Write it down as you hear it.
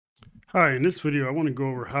Hi, in this video, I want to go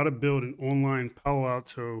over how to build an online Palo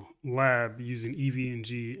Alto lab using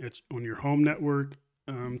EVNG on your home network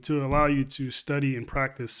to allow you to study and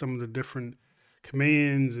practice some of the different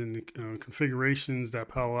commands and configurations that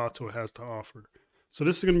Palo Alto has to offer. So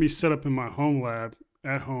this is going to be set up in my home lab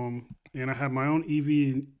at home, and I have my own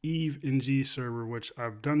EVNG server, which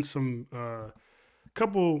I've done some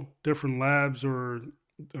couple different labs or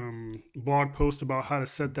blog posts about how to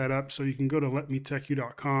set that up. So you can go to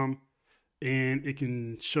letmetechu.com and it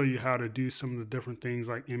can show you how to do some of the different things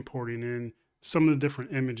like importing in some of the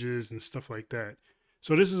different images and stuff like that.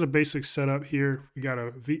 So this is a basic setup here. We got a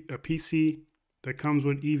PC that comes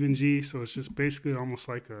with EVNG, so it's just basically almost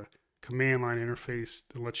like a command line interface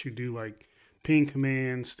that lets you do like ping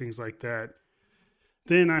commands, things like that.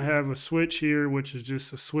 Then I have a switch here, which is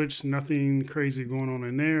just a switch, nothing crazy going on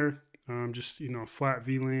in there, just flat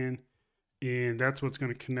VLAN, and that's what's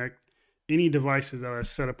going to connect any devices that I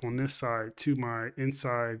set up on this side to my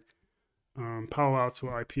inside Palo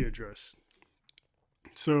Alto IP address.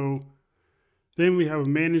 So then we have a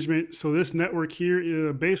management. So this network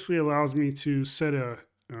here basically allows me to set a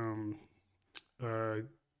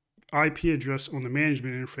IP address on the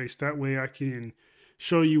management interface. That way I can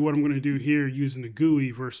show you what I'm going to do here using the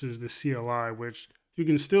GUI versus the CLI, which you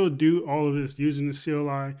can still do all of this using the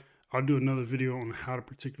CLI. I'll do another video on how to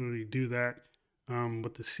particularly do that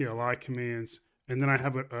with the CLI commands. And then I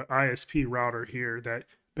have a ISP router here that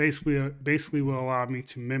basically will allow me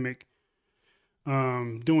to mimic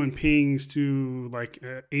doing pings to like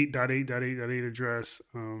 8.8.8.8 address,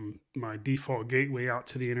 my default gateway out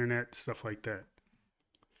to the internet, stuff like that.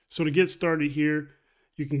 So to get started here,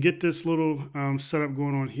 you can get this little setup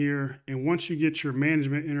going on here. And once you get your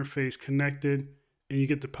management interface connected and you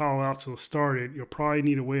get the Palo Alto started, you'll probably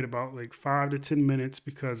need to wait about like 5 to 10 minutes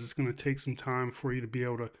because it's going to take some time for you to be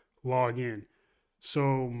able to log in.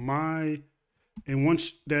 So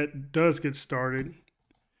once that does get started,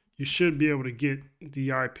 you should be able to get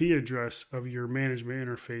the IP address of your management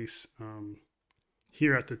interface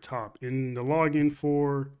here at the top. And the login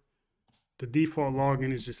for the default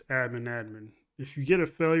login is just admin. If you get a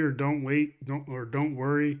failure, don't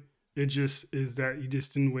worry. It just is that you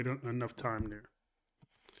just didn't wait enough time there.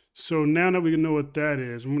 So now that we know what that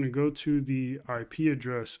is, I'm going to go to the IP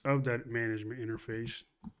address of that management interface.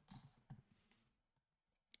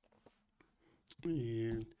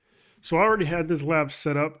 And so I already had this lab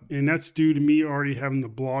set up, and that's due to me already having the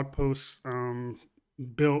blog posts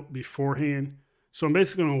built beforehand. So I'm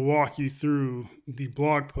basically going to walk you through the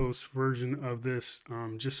blog post version of this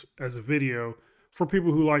just as a video for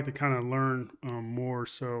people who like to kind of learn more,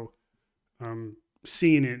 so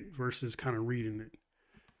seeing it versus kind of reading it.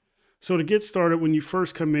 So to get started, when you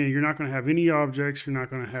first come in, you're not going to have any objects. You're not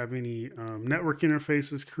going to have any network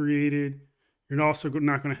interfaces created. You're also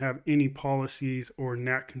not going to have any policies or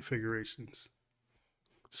NAT configurations.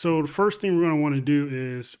 So the first thing we're going to want to do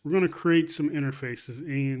is we're going to create some interfaces,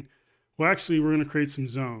 and we're going to create some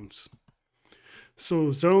zones.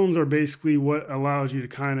 So zones are basically what allows you to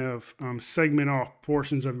kind of segment off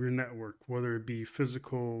portions of your network, whether it be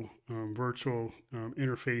physical, virtual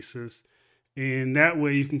interfaces. And that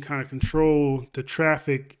way you can kind of control the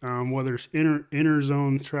traffic, whether it's inter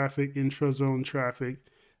zone traffic, intra-zone traffic.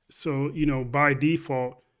 So, by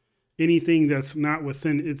default, anything that's not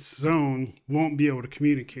within its zone won't be able to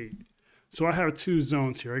communicate. So I have two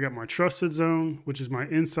zones here. I got my trusted zone, which is my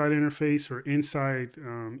inside interface or inside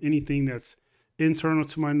anything that's internal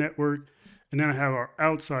to my network. And then I have our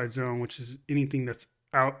outside zone, which is anything that's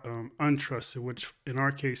out untrusted, which in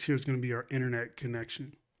our case here is going to be our internet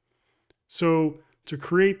connection. So to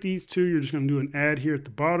create these two, you're just going to do an add here at the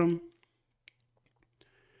bottom.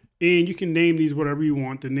 And you can name these whatever you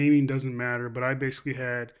want. The naming doesn't matter, but I basically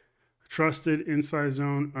had a trusted inside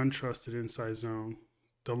zone, untrusted inside zone.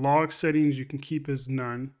 The log settings you can keep as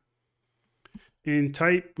none. And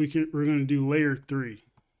type, we're going to do layer 3.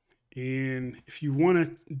 And if you want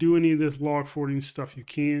to do any of this log forwarding stuff, you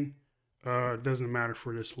can. It doesn't matter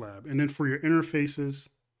for this lab. And then for your interfaces,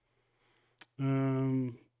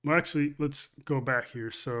 well, actually, let's go back here.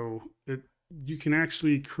 So you can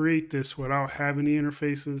actually create this without having the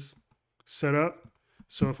interfaces set up.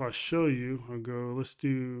 So if I show you, I'll go, let's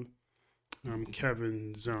do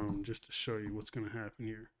Kevin zone just to show you what's going to happen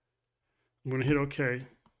here. I'm going to hit OK.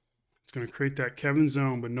 It's going to create that Kevin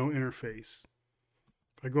zone, but no interface.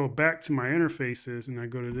 If I go back to my interfaces and I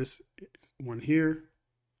go to this one here,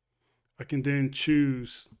 I can then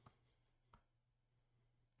choose,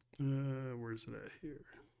 where's it at here?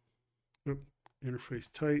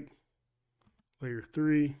 Interface type, layer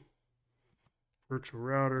 3. virtual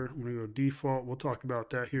router. I'm going to go default. We'll talk about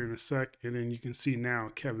that here in a sec. And then you can see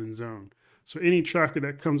now Kevin Zone. So any traffic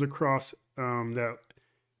that comes across that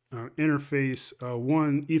interface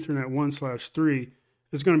 1 Ethernet 1/3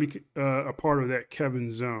 is going to be a part of that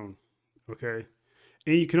Kevin zone. Okay.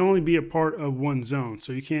 And you can only be a part of one zone.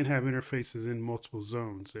 So you can't have interfaces in multiple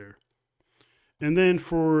zones there. And then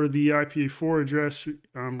for the IPv4 address,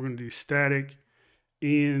 we're going to do static.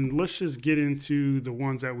 And let's just get into the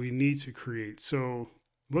ones that we need to create. So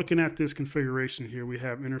looking at this configuration here, we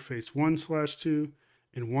have interface 1/2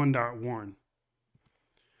 and 1.1.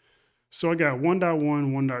 So I got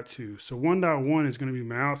 1.1, 1.2. So 1.1 is going to be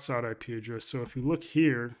my outside IP address. So if you look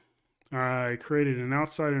here, I created an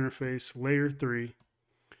outside interface, layer 3,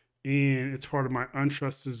 and it's part of my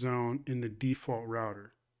untrusted zone in the default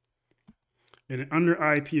router. And under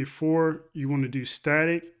IPv4, you want to do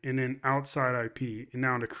static and then outside IP. And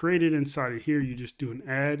now to create it inside of here, you just do an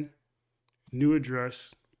add, new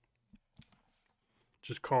address.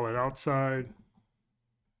 Just call it outside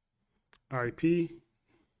IP,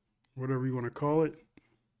 whatever you want to call it.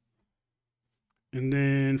 And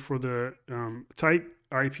then for the type,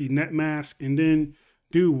 IP net mask, and then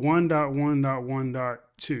do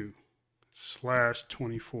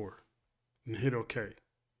 1.1.1.2/24 and hit OK.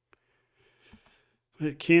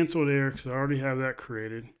 Hit cancel there because I already have that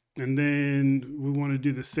created. And then we want to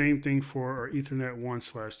do the same thing for our Ethernet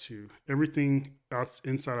 1/2. Everything else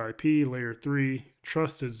inside IP, layer 3,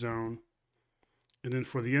 trusted zone. And then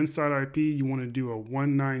for the inside IP, you want to do a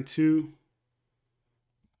 192.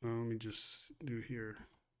 Let me just do here.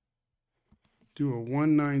 Do a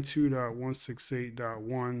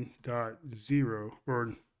 192.168.1.0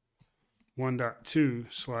 or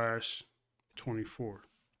 1.2/24.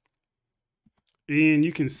 And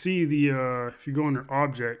you can see the, if you go under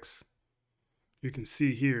objects, you can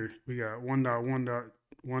see here, we got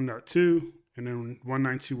 1.1.1.2 and then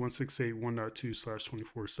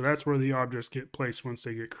 192.168.1.2/24. So that's where the objects get placed once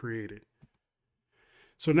they get created.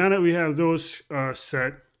 So now that we have those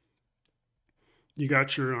set, you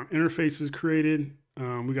got your interfaces created.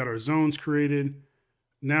 We got our zones created.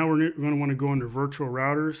 Now we're going to want to go under virtual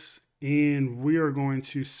routers, and we are going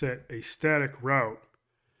to set a static route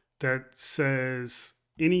that says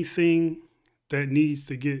anything that needs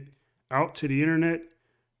to get out to the internet,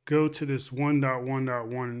 go to this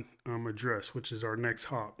 1.1.1 address, which is our next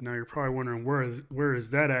hop. Now you're probably wondering where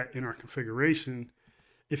is that at in our configuration?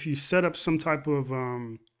 If you set up some type of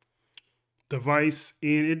device,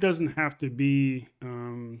 and it doesn't have to be,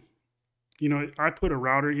 I put a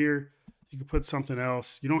router here. You can put something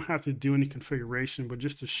else. You don't have to do any configuration, but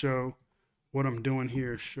just to show what I'm doing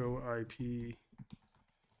here, show IP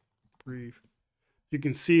brief. You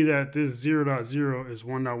can see that this 0.0 is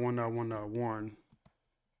 1.1.1.1,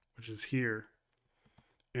 which is here.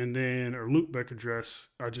 And then our loopback address,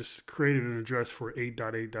 I just created an address for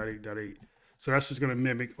 8.8.8.8. So that's just going to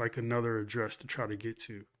mimic like another address to try to get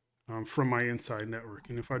to from my inside network.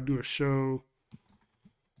 And if I do a show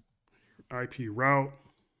IP route,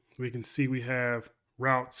 we can see we have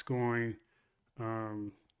routes going,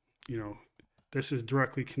 this is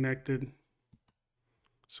directly connected.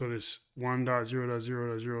 So this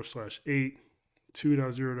 1.0.0.0/8,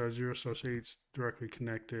 2.0.0/8 is directly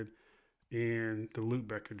connected, and the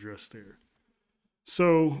loopback address there.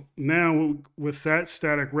 So now with that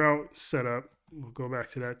static route set up, we'll go back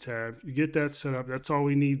to that tab. You get that set up. That's all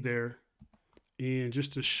we need there. And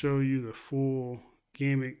just to show you the full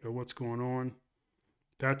gamut of what's going on,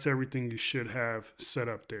 that's everything you should have set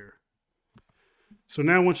up there. So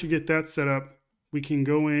now once you get that set up, we can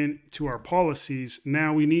go into our policies.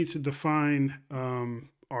 Now we need to define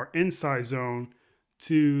our inside zone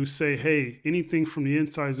to say, hey, anything from the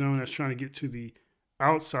inside zone that's trying to get to the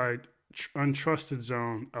outside untrusted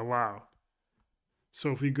zone, allow.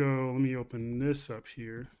 So if we go, let me open this up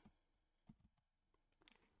here.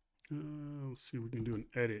 Let's see if we can do an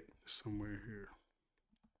edit somewhere here.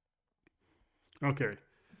 Okay.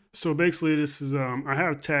 So basically this is, I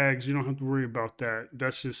have tags. You don't have to worry about that.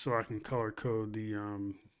 That's just so I can color code the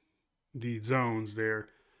zones there.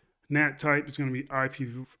 NAT type is going to be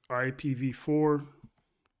IPv4.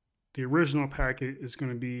 The original packet is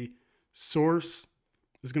going to be source.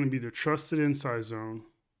 Is going to be the trusted inside zone.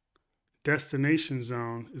 Destination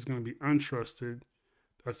zone is going to be untrusted.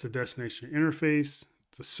 That's the destination interface.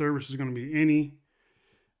 The service is going to be any.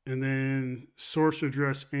 And then source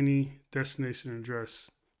address any, destination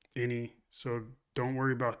address any. So don't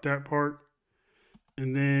worry about that part.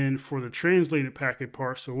 And then for the translated packet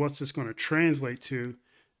part, so what's this going to translate to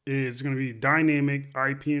is going to be dynamic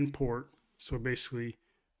IP and port. So basically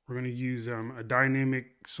we're going to use a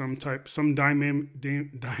dynamic, some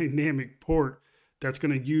dynamic port that's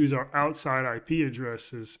going to use our outside IP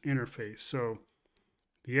addresses interface. So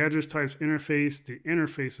the address type's interface, the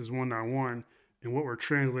interface is 1.1, and what we're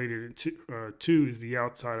translated into to is the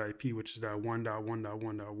outside IP, which is that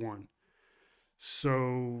 1.1.1.1.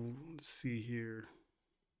 So let's see here.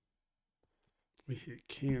 We hit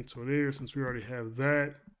cancel there since we already have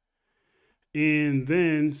that. And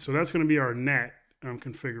then, so that's going to be our NAT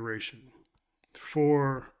configuration.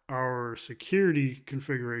 For our security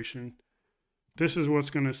configuration, this is what's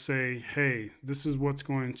going to say, hey, this is what's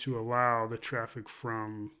going to allow the traffic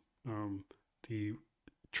from the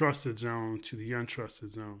trusted zone to the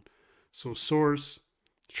untrusted zone. So source,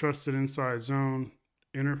 trusted inside zone,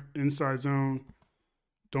 inside zone.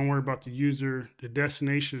 Don't worry about the user. The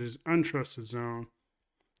destination is untrusted zone.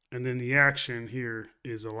 And then the action here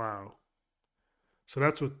is allow. So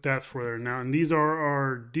that's what that's for there now. And these are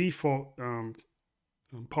our default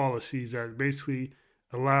policies that basically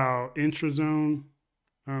allow intrazone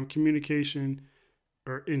communication,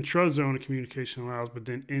 or intrazone communication allows, but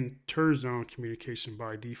then interzone communication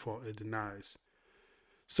by default it denies.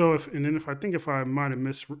 So if I might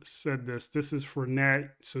have said this, this is for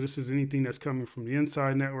NAT. So this is anything that's coming from the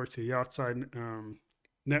inside network to the outside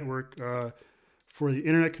network. For the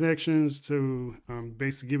internet connections, to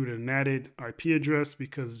basically give it a NATed IP address,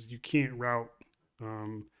 because you can't route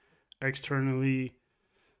externally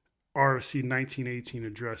RFC 1918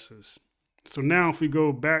 addresses. So now if we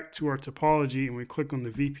go back to our topology and we click on the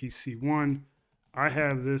VPC1, I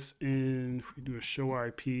have this in, if we do a show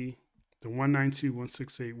IP, the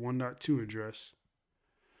 192.168.1.2 address.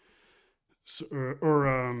 So, or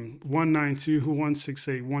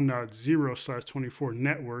 192.168.1.0/24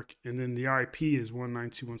 network, and then the IP is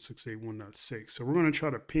 192.168.1.6. So we're going to try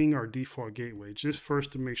to ping our default gateway just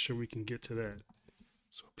first to make sure we can get to that.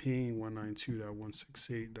 So ping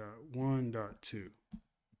 192.168.1.2.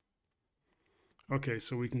 Okay,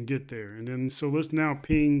 so we can get there. And then so let's now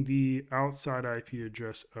ping the outside IP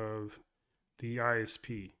address of the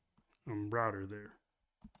ISP router there.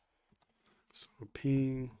 So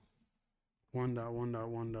ping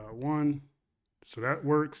 1.1.1.1. So that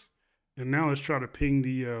works. And now let's try to ping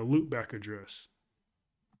the loopback address.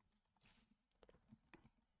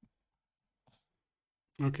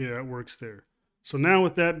 Okay, that works there. So now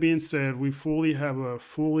with that being said, we have a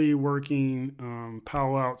fully working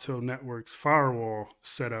Palo Alto Networks firewall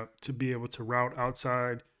set up to be able to route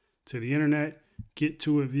outside to the internet, get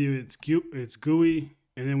to it via its GUI,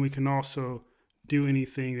 and then we can also do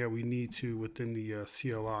anything that we need to within the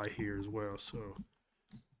CLI here as well. So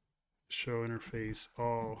show interface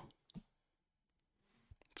all.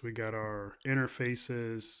 So we got our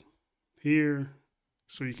interfaces here.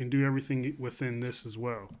 So you can do everything within this as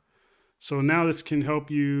well. So now this can help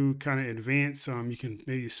you kind of advance. You can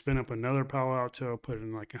maybe spin up another Palo Alto, put it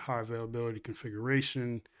in like a high availability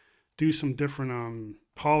configuration, do some different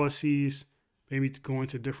policies, maybe to go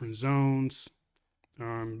into different zones,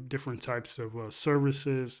 different types of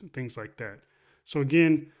services, things like that. So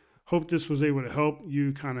again, hope this was able to help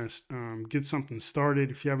you kind of get something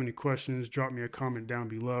started. If you have any questions, drop me a comment down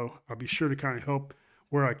below. I'll be sure to kind of help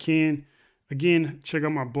where I can. Again, check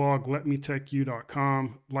out my blog,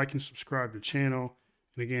 letmetechyou.com. Like and subscribe to the channel.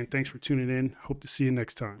 And again, thanks for tuning in. Hope to see you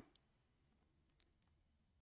next time.